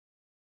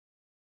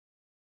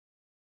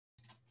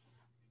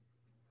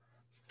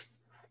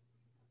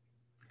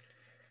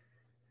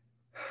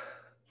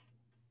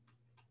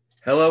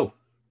Hello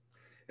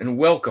and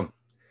welcome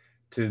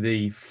to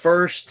the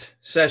first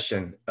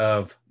session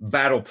of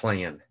Battle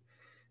Plan,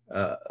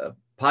 a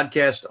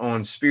podcast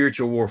on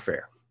spiritual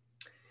warfare.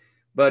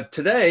 But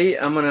today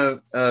I'm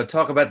going to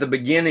talk about the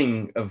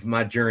beginning of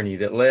my journey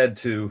that led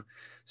to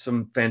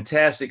some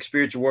fantastic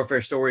spiritual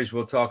warfare stories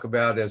we'll talk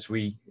about as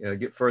we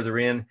get further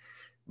in.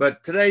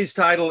 But today's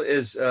title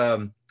is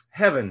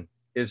Heaven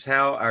is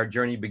How Our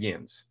Journey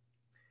Begins.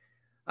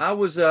 I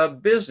was a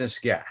business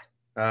guy.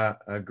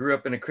 I grew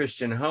up in a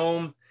Christian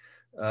home.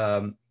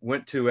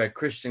 Went to a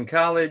Christian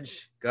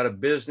college, got a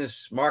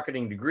business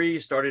marketing degree,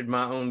 started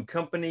my own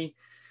company,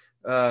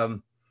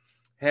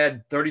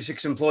 had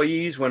 36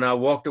 employees when I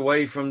walked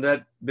away from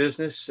that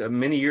business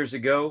many years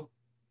ago.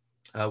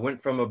 I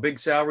went from a big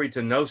salary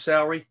to no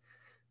salary.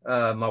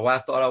 My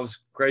wife thought I was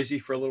crazy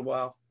for a little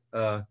while.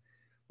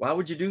 Why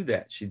would you do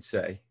that? She'd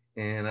say.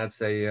 And I'd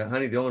say,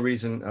 honey, the only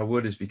reason I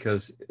would is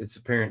because it's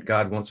apparent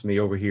God wants me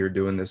over here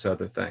doing this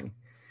other thing.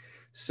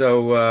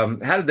 So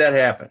how did that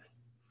happen?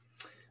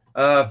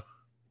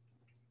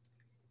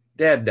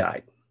 Dad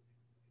died.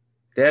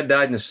 Dad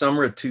died in the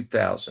summer of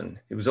 2000.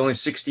 He was only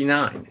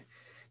 69.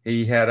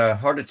 He had a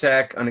heart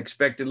attack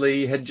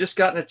unexpectedly, had just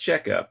gotten a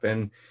checkup,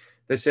 and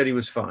they said he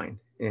was fine.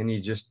 And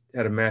he just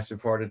had a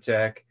massive heart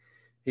attack.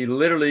 He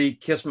literally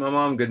kissed my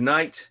mom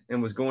goodnight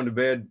and was going to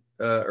bed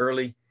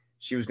early.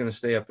 She was going to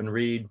stay up and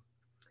read,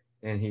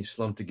 and he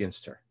slumped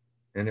against her.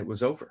 And it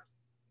was over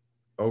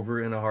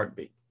in a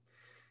heartbeat.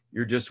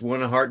 You're just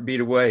one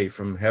heartbeat away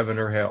from heaven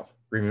or hell.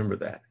 Remember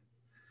that.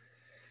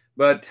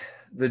 But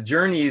the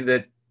journey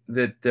that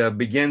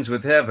begins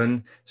with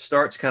heaven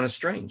starts kind of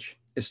strange.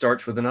 It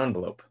starts with an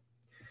envelope.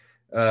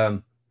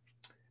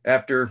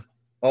 After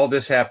all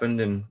this happened,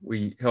 and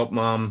we helped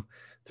mom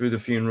through the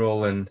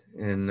funeral and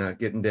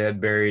getting dad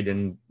buried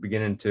and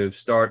beginning to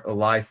start a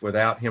life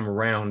without him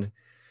around.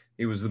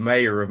 He was the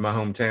mayor of my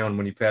hometown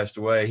when he passed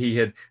away. He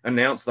had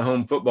announced the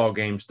home football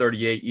games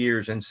 38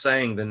 years and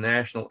sang the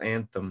national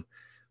anthem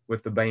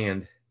with the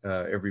band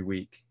every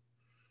week.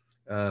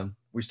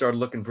 We started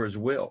looking for his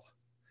will.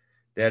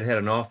 Dad had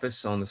an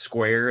office on the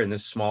square in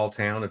this small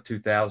town of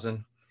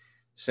 2000,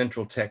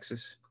 Central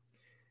Texas.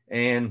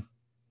 And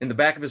in the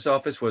back of his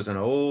office was an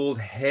old,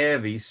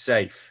 heavy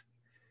safe,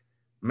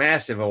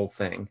 massive old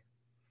thing.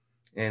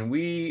 And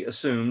we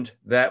assumed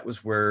that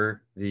was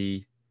where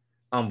the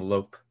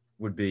envelope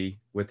would be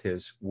with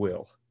his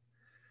will.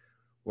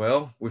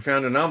 Well, we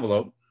found an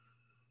envelope,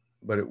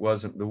 but it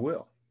wasn't the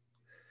will.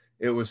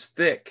 It was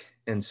thick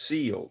and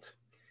sealed.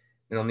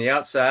 And on the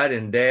outside,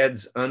 in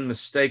Dad's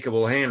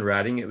unmistakable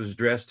handwriting, it was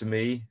addressed to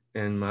me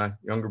and my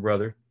younger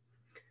brother.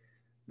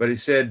 But he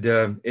said,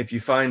 if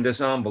you find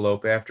this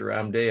envelope after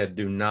I'm dead,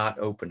 do not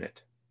open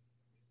it.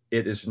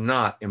 It is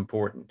not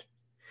important.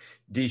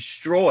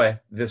 Destroy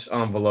this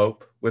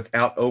envelope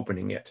without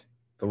opening it.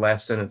 The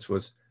last sentence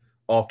was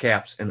all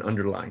caps and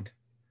underlined.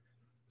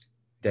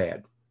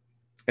 Dad.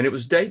 And it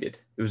was dated.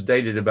 It was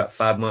dated about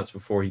 5 months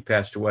before he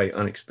passed away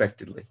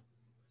unexpectedly.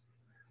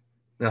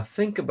 Now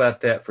think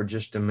about that for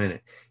just a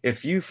minute.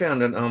 If you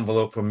found an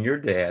envelope from your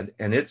dad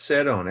and it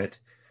said on it,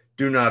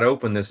 do not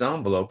open this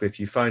envelope if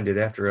you find it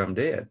after I'm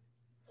dead,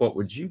 what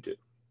would you do?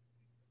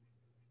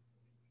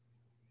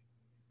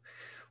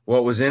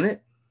 What was in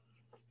it?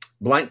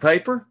 Blank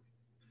paper?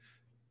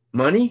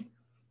 Money?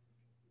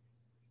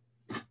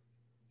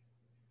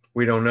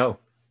 We don't know.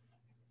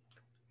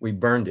 We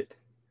burned it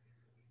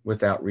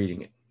without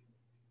reading it.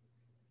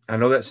 I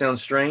know that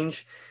sounds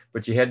strange,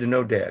 but you had to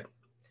know Dad.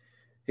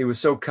 He was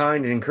so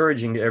kind and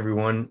encouraging to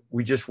everyone.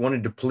 We just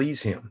wanted to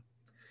please him.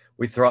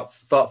 We thought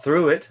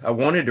through it. I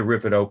wanted to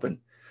rip it open.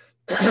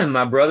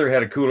 My brother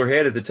had a cooler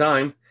head at the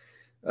time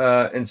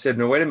and said,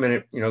 no, wait a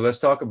minute, let's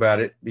talk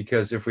about it,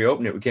 because if we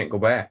open it, we can't go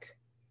back.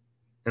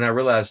 And I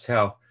realized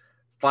how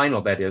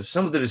final that is.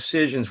 Some of the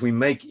decisions we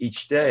make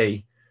each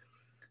day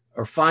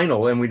are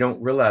final, and we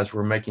don't realize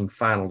we're making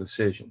final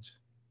decisions.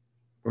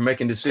 We're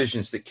making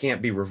decisions that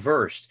can't be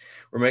reversed.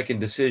 We're making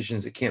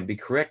decisions that can't be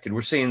corrected.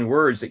 We're saying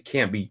words that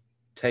can't be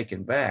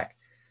taken back.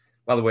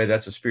 By the way,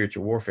 that's a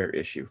spiritual warfare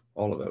issue,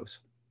 all of those.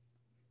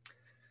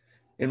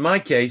 In my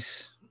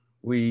case,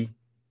 we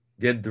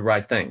did the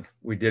right thing.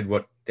 We did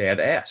what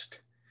Dad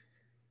asked.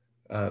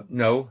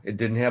 No, it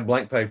didn't have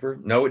blank paper.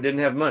 No, it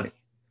didn't have money.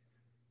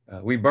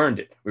 We burned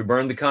it. We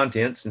burned the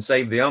contents and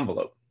saved the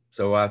envelope.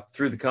 So I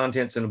threw the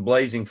contents in a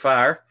blazing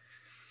fire,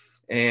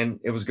 and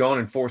it was gone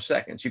in 4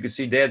 seconds. You could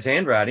see Dad's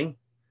handwriting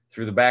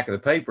through the back of the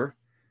paper,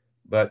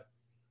 but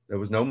there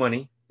was no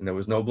money and there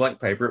was no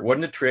blank paper. It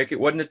wasn't a trick. It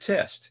wasn't a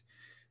test.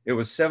 It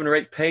was 7 or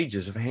 8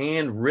 pages of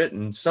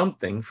handwritten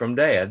something from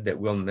Dad that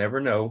we'll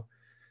never know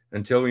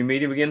until we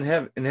meet him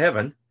again in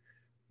heaven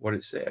what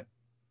it said.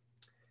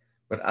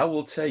 But I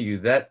will tell you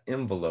that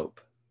envelope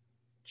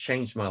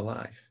changed my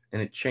life, and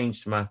it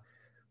changed my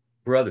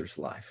brother's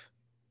life.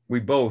 We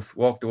both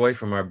walked away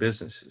from our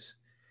businesses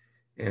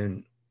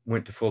and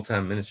went to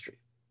full-time ministry.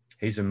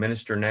 He's a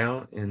minister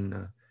now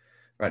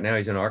right now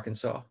he's in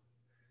Arkansas.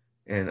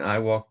 And I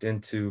walked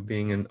into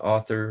being an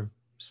author,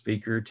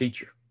 speaker,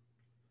 teacher.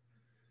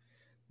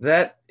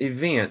 That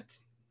event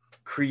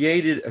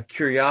created a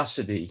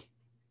curiosity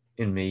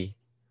in me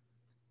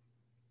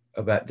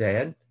about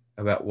Dad,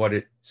 about what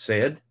it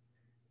said,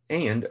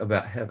 and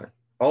about heaven.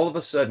 All of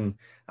a sudden,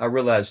 I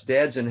realized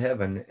Dad's in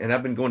heaven, and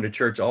I've been going to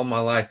church all my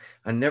life.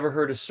 I never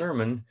heard a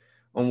sermon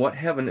on what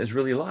heaven is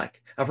really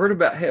like. I've heard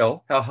about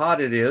hell, how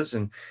hot it is,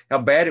 and how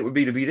bad it would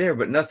be to be there,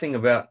 but nothing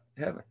about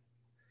heaven.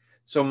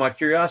 So my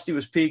curiosity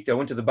was piqued. I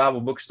went to the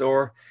Bible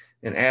bookstore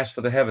and asked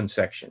for the heaven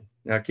section.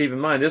 Now, keep in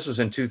mind, this was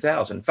in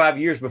 2000, 5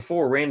 years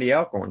before Randy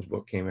Alcorn's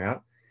book came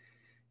out,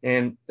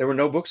 and there were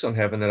no books on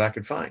heaven that I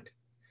could find.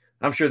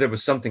 I'm sure there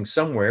was something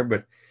somewhere,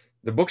 but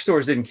the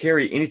bookstores didn't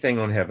carry anything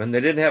on heaven.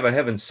 They didn't have a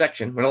heaven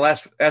section. When I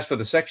asked for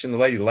the section, the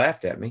lady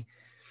laughed at me.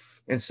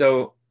 And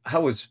so I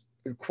was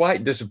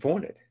quite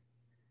disappointed.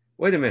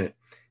 Wait a minute.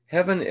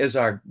 Heaven is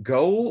our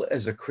goal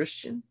as a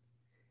Christian,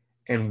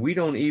 and we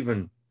don't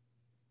even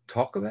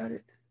talk about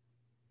it?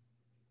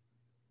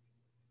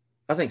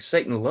 I think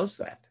Satan loves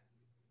that.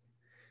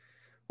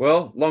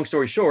 Well, long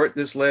story short,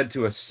 this led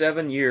to a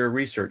 7-year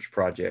research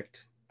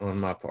project on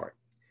my part.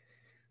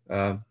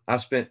 I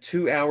spent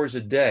 2 hours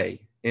a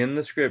day in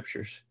the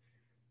scriptures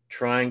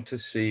trying to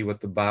see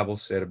what the Bible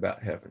said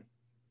about heaven.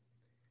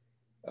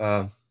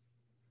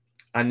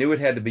 I knew it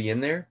had to be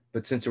in there,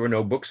 but since there were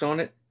no books on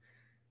it,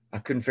 I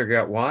couldn't figure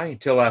out why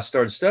until I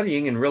started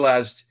studying and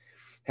realized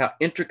how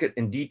intricate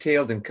and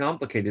detailed and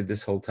complicated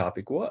this whole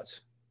topic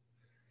was.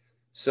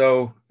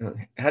 So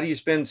how do you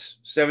spend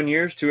 7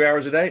 years, 2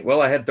 hours a day?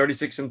 Well, I had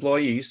 36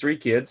 employees, 3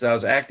 kids. I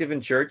was active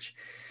in church,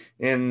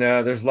 and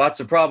there's lots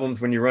of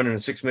problems when you're running a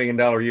 $6 million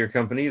a year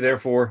company.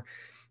 Therefore,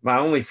 my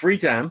only free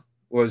time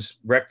was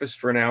breakfast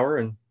for an hour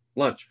and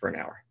lunch for an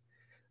hour.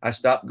 I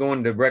stopped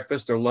going to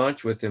breakfast or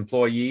lunch with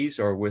employees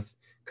or with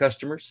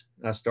customers.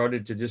 I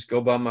started to just go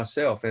by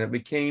myself, and it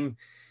became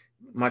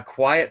my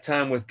quiet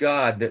time with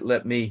God that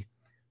let me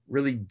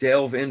really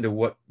delve into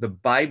what the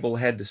Bible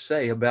had to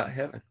say about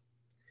heaven.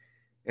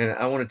 And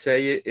I want to tell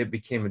you, it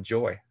became a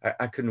joy.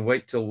 I couldn't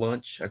wait till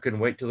lunch. I couldn't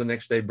wait till the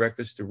next day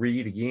breakfast to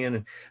read again.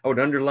 And I would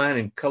underline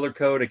and color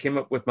code. I came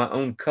up with my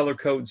own color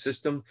code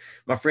system.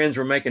 My friends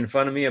were making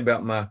fun of me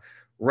about my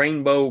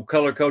rainbow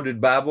color coded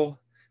Bible,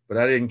 but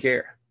I didn't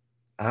care.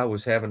 I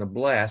was having a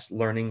blast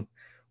learning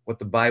what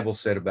the Bible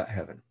said about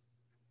heaven.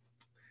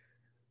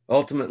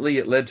 Ultimately,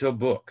 it led to a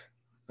book.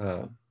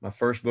 My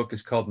first book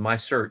is called My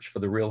Search for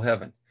the Real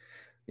Heaven.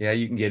 Yeah,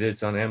 you can get it.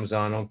 It's on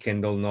Amazon, on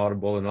Kindle, and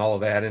Audible, and all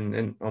of that,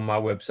 and on my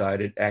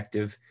website at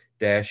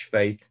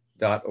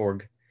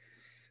active-faith.org.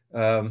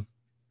 I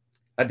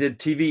did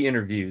TV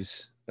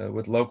interviews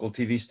with local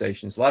TV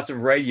stations, lots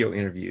of radio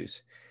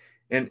interviews.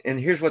 And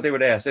here's what they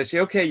would ask. They say,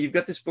 okay, you've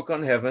got this book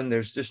on heaven.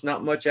 There's just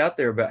not much out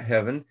there about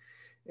heaven.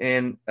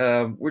 And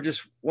we're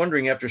just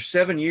wondering, after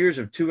 7 years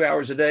of 2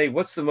 hours a day,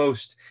 what's the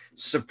most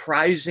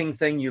surprising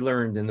thing you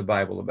learned in the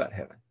Bible about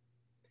heaven?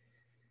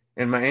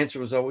 And my answer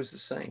was always the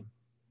same.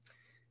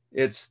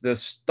 It's the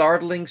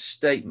startling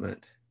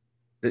statement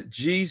that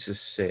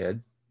Jesus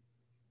said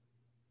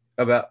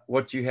about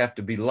what you have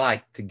to be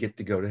like to get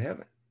to go to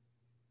heaven.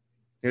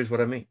 Here's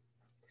what I mean.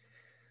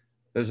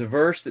 There's a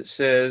verse that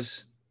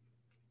says,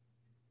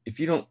 if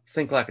you don't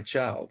think like a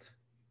child,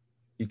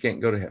 you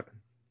can't go to heaven.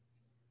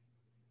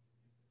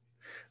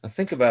 Now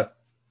think about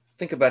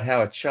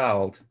how a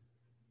child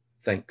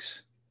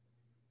thinks.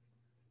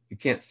 You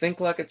can't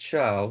think like a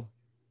child.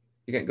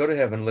 You can't go to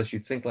heaven unless you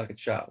think like a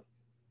child.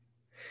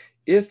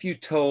 If you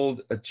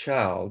told a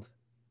child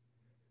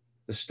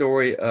the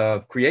story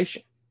of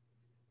creation,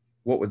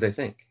 what would they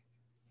think?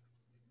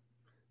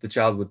 The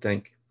child would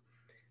think,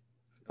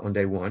 on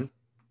day 1,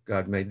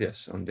 God made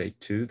this. On day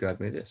 2, God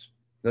made this.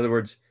 In other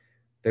words,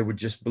 they would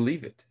just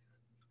believe it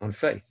on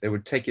faith. They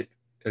would take it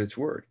at its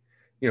word.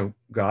 You know,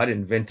 God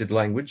invented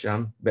language.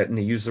 I'm betting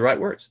he used the right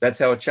words. That's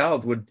how a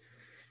child would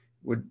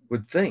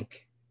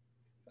think.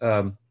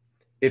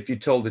 If you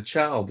told a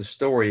child the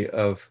story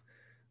of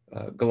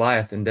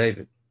Goliath and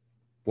David,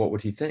 what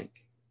would he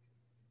think?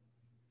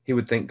 He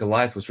would think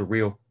Goliath was a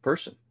real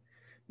person,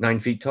 9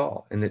 feet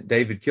tall, and that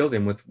David killed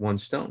him with 1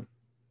 stone.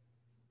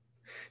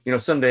 You know,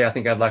 someday I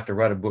think I'd like to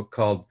write a book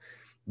called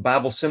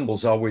Bible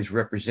Symbols Always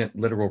Represent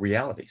Literal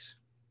Realities,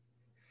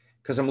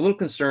 because I'm a little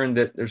concerned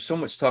that there's so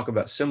much talk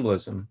about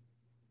symbolism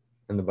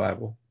in the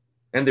Bible,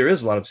 and there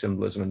is a lot of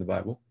symbolism in the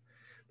Bible,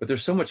 but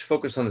there's so much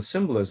focus on the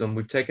symbolism,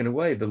 we've taken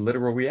away the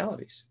literal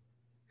realities.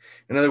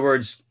 In other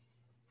words,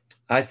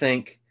 I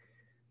think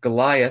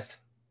Goliath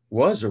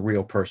was a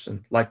real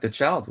person, like the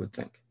child would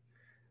think.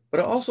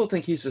 But I also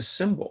think he's a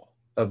symbol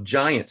of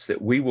giants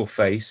that we will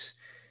face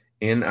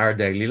in our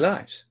daily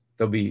lives.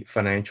 There'll be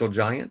financial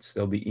giants.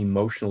 There'll be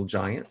emotional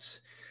giants.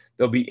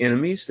 There'll be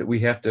enemies that we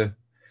have to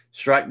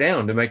strike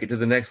down to make it to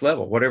the next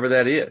level, whatever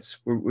that is.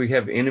 We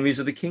have enemies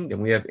of the kingdom.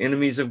 We have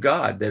enemies of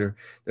God that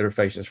are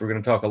facing us. We're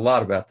going to talk a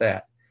lot about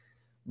that.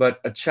 But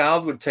a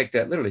child would take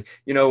that literally.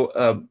 You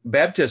know,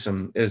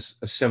 baptism is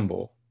a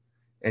symbol,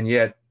 and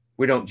yet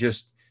we don't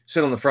just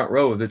sit on the front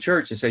row of the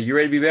church and say, you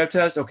ready to be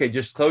baptized? Okay,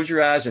 just close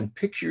your eyes and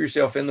picture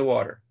yourself in the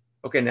water.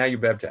 Okay, now you're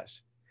baptized.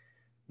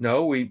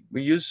 No, we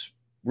use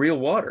real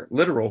water,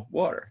 literal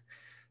water.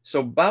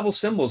 So Bible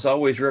symbols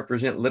always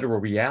represent literal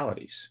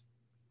realities.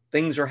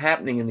 Things are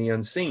happening in the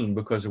unseen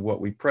because of what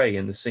we pray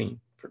in the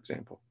seen, for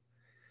example.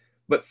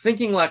 But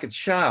thinking like a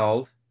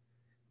child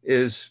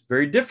is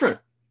very different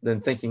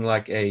than thinking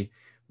like a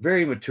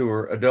very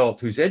mature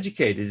adult who's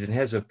educated and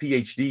has a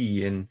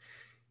PhD. And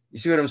you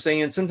see what I'm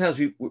saying?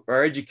 Sometimes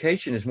our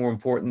education is more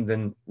important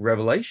than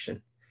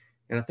revelation.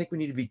 And I think we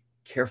need to be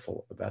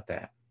careful about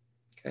that.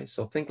 Okay,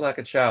 so think like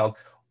a child,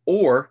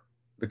 or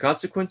the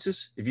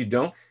consequences, if you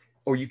don't,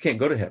 or you can't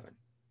go to heaven.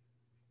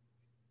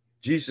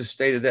 Jesus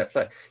stated that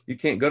flat. You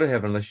can't go to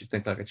heaven unless you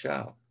think like a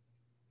child.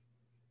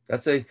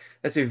 That's a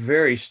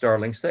very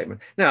startling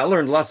statement. Now, I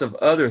learned lots of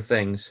other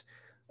things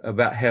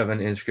about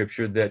heaven in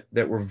Scripture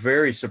that were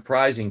very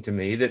surprising to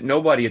me, that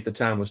nobody at the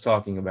time was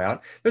talking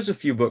about. There's a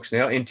few books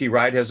now. N.T.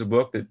 Wright has a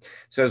book that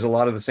says a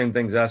lot of the same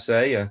things I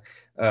say.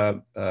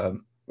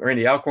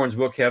 Randy Alcorn's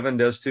book, Heaven,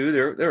 does too.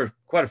 There are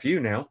quite a few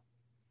now.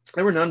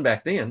 There were none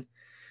back then.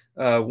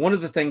 One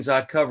of the things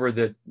I cover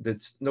that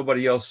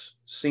nobody else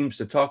seems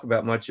to talk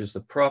about much is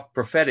the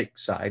prophetic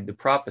side, the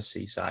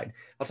prophecy side.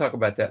 I'll talk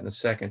about that in a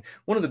second.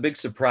 One of the big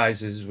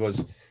surprises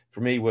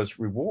for me was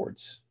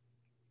rewards.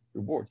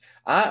 Rewards.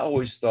 I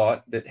always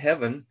thought that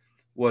heaven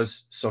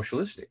was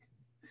socialistic,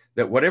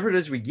 that whatever it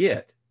is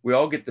we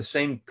all get the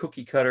same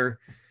cookie cutter,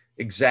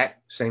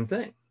 exact same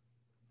thing.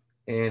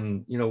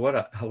 And you know what?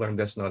 I learned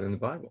that's not in the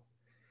Bible.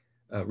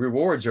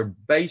 Rewards are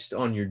based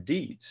on your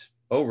deeds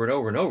over and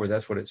over and over.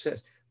 That's what it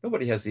says.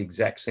 Nobody has the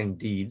exact same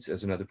deeds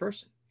as another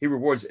person. He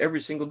rewards every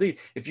single deed.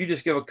 If you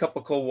just give a cup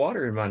of cold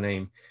water in my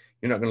name,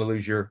 you're not going to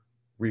lose your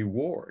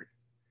reward.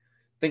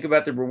 Think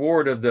about the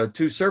reward of the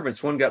two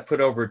servants. One got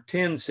put over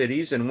 10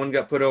 cities and one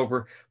got put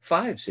over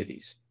 5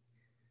 cities.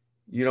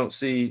 You don't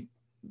see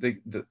the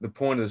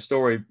point of the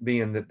story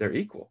being that they're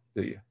equal,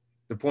 do you?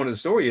 The point of the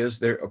story is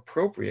they're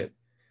appropriate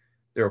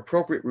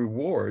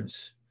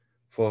rewards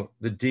for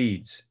the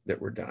deeds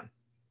that were done.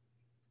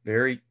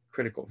 Very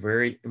critical,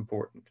 very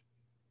important.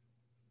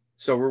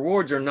 So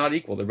rewards are not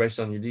equal. They're based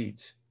on your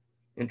deeds.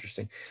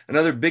 Interesting.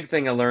 Another big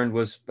thing I learned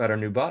was about our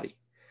new body.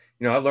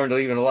 You know, I learned that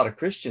even a lot of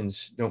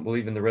Christians don't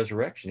believe in the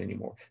resurrection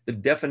anymore. The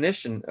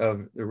definition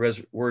of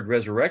the word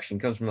resurrection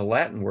comes from a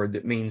Latin word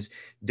that means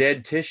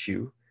dead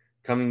tissue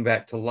coming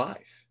back to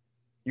life.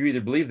 You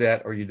either believe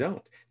that or you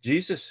don't.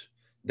 Jesus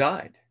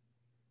died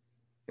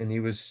and he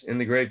was in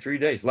the grave 3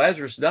 days.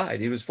 Lazarus died.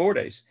 He was 4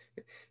 days.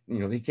 You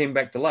know, he came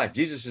back to life.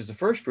 Jesus is the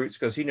first fruits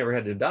because he never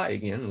had to die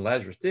again, and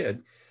Lazarus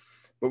did.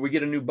 But we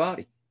get a new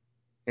body.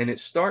 And it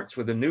starts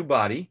with a new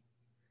body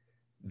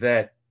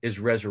that is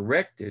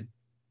resurrected,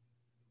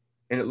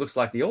 and it looks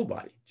like the old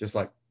body, just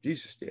like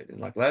Jesus did and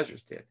like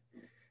Lazarus did.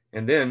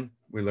 And then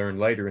we learn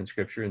later in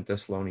Scripture, in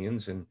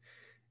Thessalonians and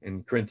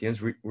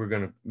Corinthians, we're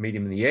going to meet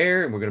him in the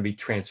air, and we're going to be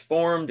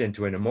transformed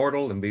into an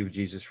immortal and be with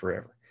Jesus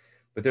forever.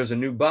 But there's a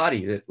new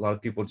body that a lot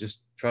of people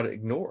just try to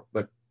ignore.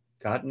 But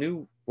God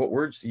knew what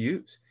words to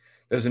use.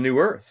 There's a new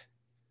earth.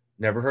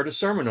 Never heard a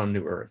sermon on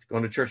new earth.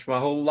 Going to church my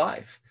whole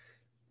life.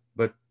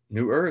 But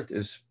new earth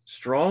is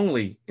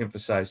strongly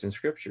emphasized in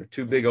Scripture.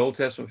 2 big Old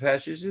Testament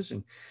passages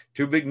and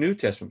 2 big New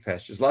Testament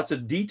passages. Lots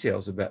of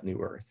details about new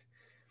earth.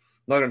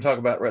 I'm not going to talk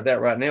about that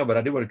right now, but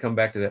I do want to come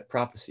back to that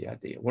prophecy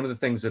idea. One of the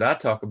things that I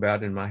talk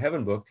about in my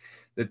Heaven book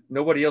that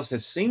nobody else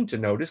has seemed to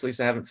notice, at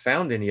least I haven't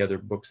found any other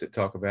books that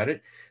talk about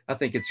it, I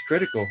think it's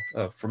critical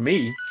for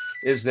me,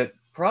 is that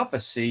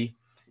prophecy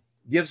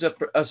gives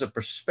us a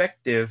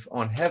perspective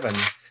on heaven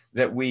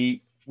that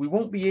we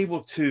won't be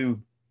able to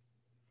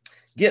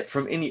get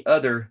from any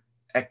other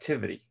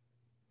activity.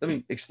 Let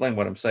me explain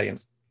what I'm saying,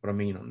 what I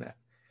mean on that.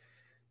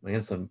 My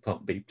insulin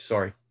pump beeped,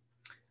 sorry.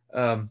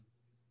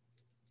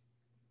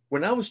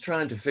 When I was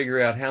trying to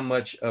figure out how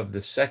much of the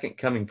second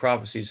coming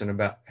prophecies and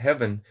about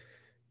heaven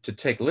to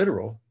take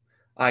literal,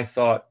 I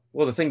thought,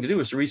 well, the thing to do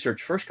is to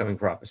research first coming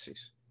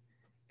prophecies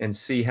and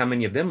see how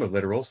many of them are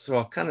literal. So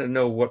I'll kind of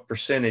know what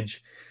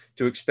percentage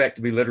to expect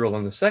to be literal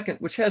in the second,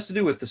 which has to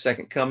do with the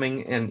second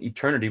coming and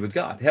eternity with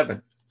God,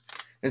 heaven.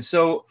 And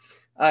so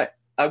I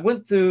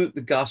went through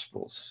the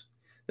Gospels.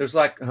 There's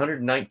like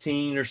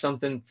 119 or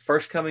something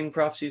first coming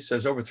prophecies. So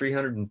there's over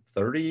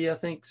 330, I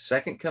think,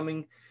 second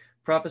coming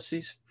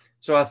prophecies.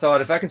 So I thought,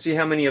 if I can see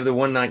how many of the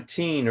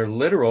 119 are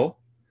literal,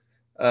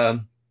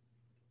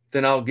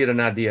 then I'll get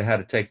an idea how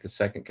to take the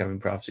second coming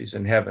prophecies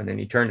in heaven and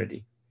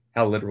eternity,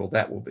 how literal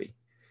that will be.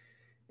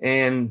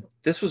 And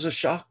this was a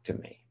shock to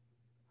me,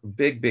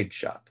 big, big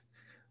shock.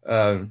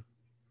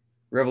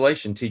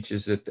 Revelation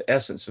teaches that the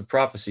essence of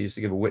prophecy is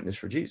to give a witness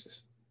for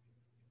Jesus.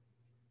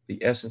 The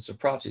essence of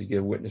prophecy is to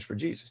give a witness for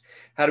Jesus.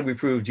 How do we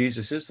prove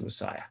Jesus is the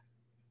Messiah?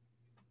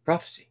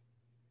 Prophecy.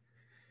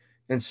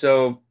 And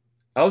so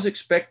I was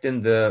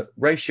expecting the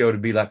ratio to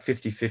be like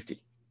 50-50,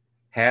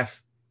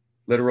 half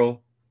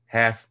literal,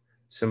 half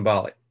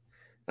symbolic.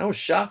 I was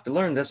shocked to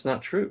learn that's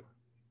not true.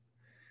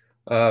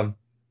 When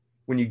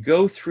you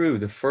go through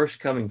the first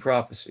coming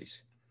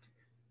prophecies,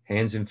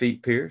 hands and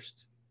feet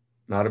pierced,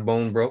 not a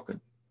bone broken,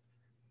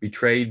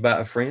 betrayed by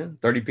a friend,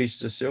 30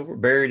 pieces of silver,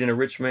 buried in a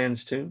rich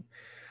man's tomb,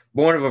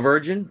 Born of a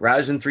virgin,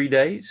 rise in 3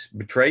 days,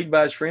 betrayed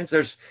by his friends.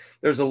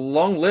 There's a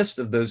long list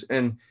of those.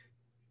 And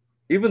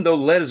even though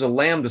led as a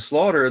lamb to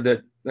slaughter,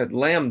 that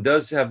lamb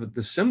does have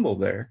the symbol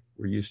there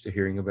we're used to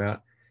hearing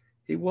about.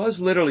 He was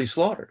literally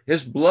slaughtered.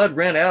 His blood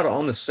ran out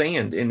on the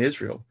sand in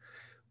Israel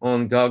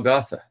on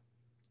Golgotha.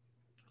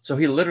 So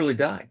he literally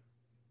died.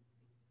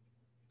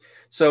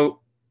 So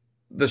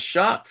the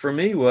shock for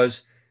me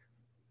was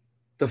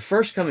the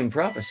first coming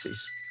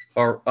prophecies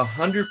are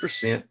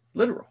 100%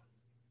 literal.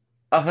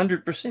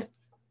 100%.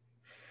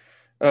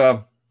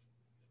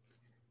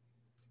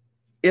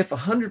 If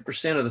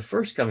 100% of the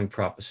first coming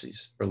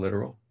prophecies are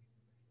literal,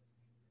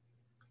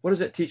 what does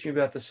that teach me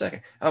about the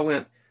second? I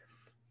went,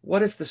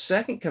 what if the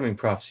second coming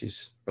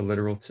prophecies are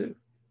literal too?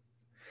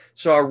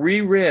 So I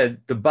reread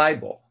the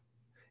Bible,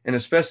 and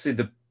especially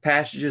the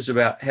passages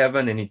about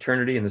heaven and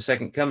eternity and the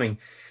second coming,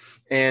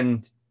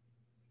 and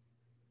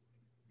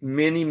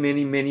many,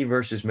 many, many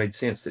verses made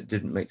sense that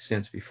didn't make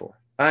sense before.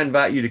 I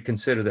invite you to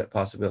consider that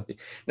possibility.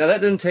 Now,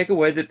 that doesn't take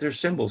away that there's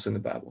symbols in the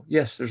Bible.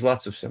 Yes, there's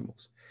lots of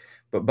symbols,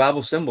 but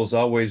Bible symbols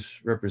always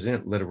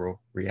represent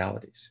literal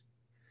realities.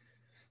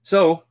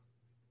 So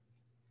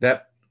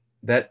that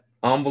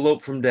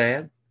envelope from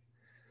Dad,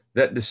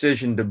 that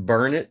decision to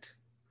burn it,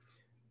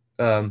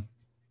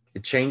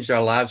 it changed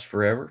our lives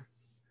forever.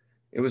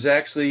 It was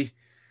actually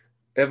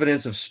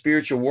evidence of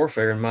spiritual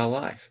warfare in my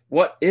life.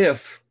 What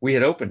if we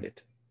had opened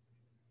it?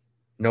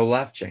 No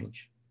life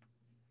change.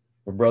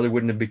 My brother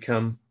wouldn't have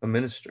become a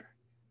minister.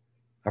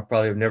 I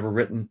probably have never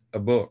written a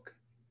book,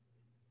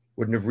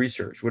 wouldn't have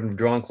researched, wouldn't have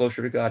drawn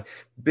closer to God.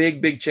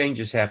 Big, big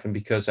changes happened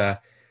because I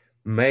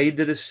made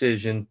the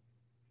decision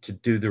to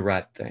do the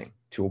right thing,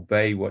 to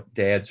obey what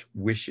Dad's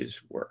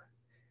wishes were.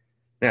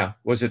 Now,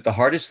 was it the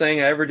hardest thing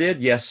I ever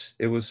did? Yes,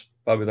 it was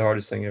probably the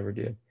hardest thing I ever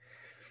did.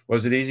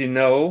 Was it easy?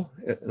 No,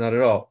 not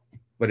at all.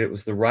 But it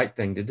was the right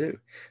thing to do.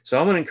 So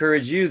I'm going to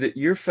encourage you that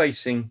you're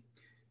facing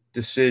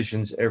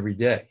decisions every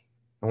day.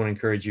 I want to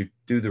encourage you to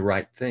do the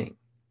right thing.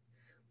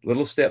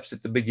 Little steps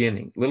at the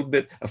beginning,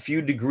 a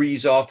few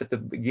degrees off at the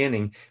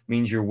beginning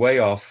means you're way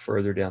off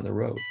further down the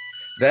road.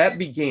 That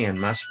began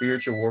my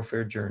spiritual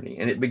warfare journey,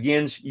 and it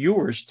begins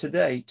yours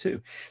today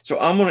too. So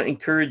I'm going to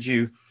encourage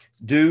you,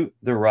 do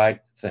the right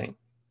thing.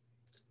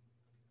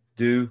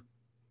 Do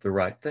the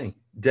right thing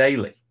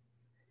daily.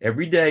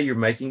 Every day you're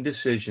making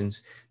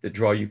decisions that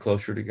draw you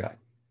closer to God,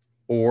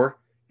 or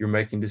you're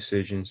making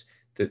decisions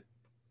that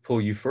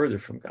pull you further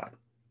from God.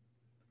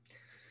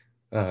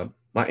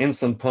 My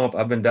insulin pump,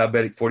 I've been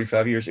diabetic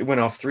 45 years. It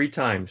went off 3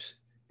 times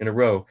in a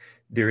row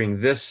during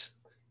this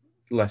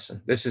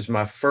lesson. This is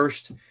my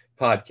first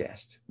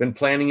podcast. Been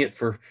planning it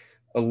for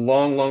a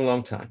long, long,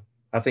 long time.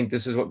 I think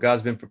this is what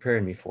God's been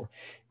preparing me for.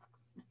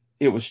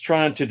 It was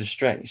trying to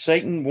distract me.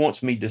 Satan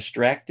wants me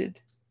distracted.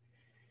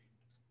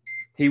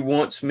 He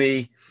wants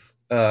me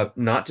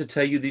not to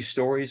tell you these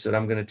stories that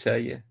I'm going to tell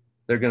you.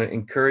 They're going to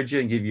encourage you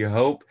and give you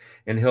hope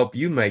and help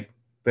you make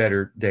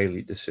better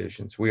daily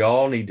decisions. We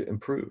all need to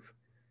improve.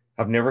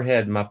 I've never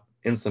had my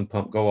insulin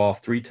pump go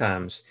off 3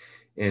 times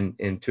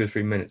in 2 or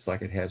 3 minutes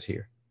like it has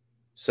here.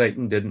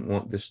 Satan didn't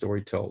want this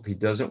story told. He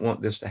doesn't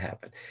want this to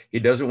happen. He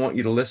doesn't want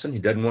you to listen. He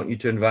doesn't want you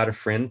to invite a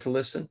friend to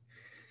listen,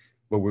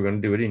 but we're going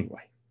to do it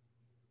anyway.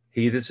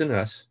 He that's in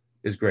us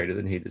is greater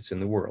than he that's in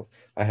the world.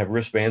 I have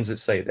wristbands that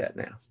say that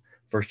now.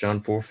 1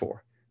 John 4:4.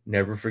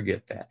 Never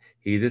forget that.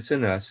 He that's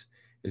in us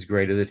is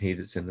greater than he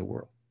that's in the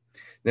world.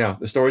 Now,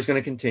 the story's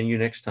going to continue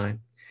next time,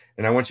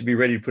 and I want you to be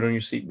ready to put on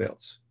your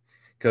seatbelts,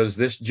 because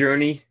this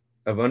journey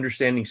of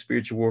understanding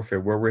spiritual warfare,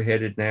 where we're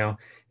headed now,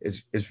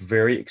 is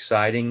very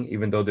exciting,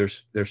 even though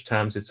there's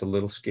times it's a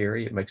little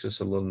scary. It makes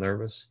us a little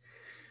nervous.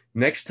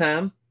 Next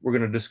time, we're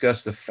going to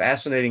discuss the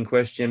fascinating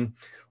question,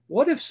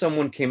 what if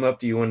someone came up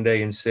to you one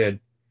day and said,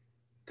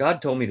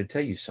 God told me to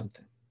tell you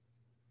something?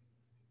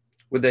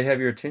 Would they have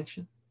your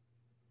attention?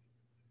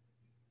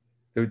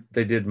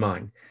 They did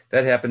mine.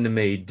 That happened to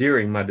me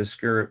during my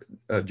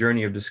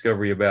journey of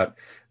discovery about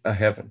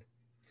heaven.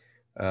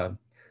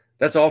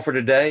 That's all for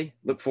today.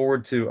 Look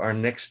forward to our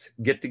next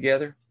get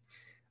together.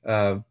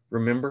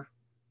 Remember,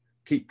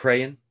 keep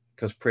praying,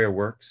 because prayer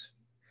works.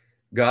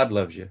 God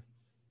loves you,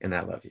 and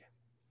I love you.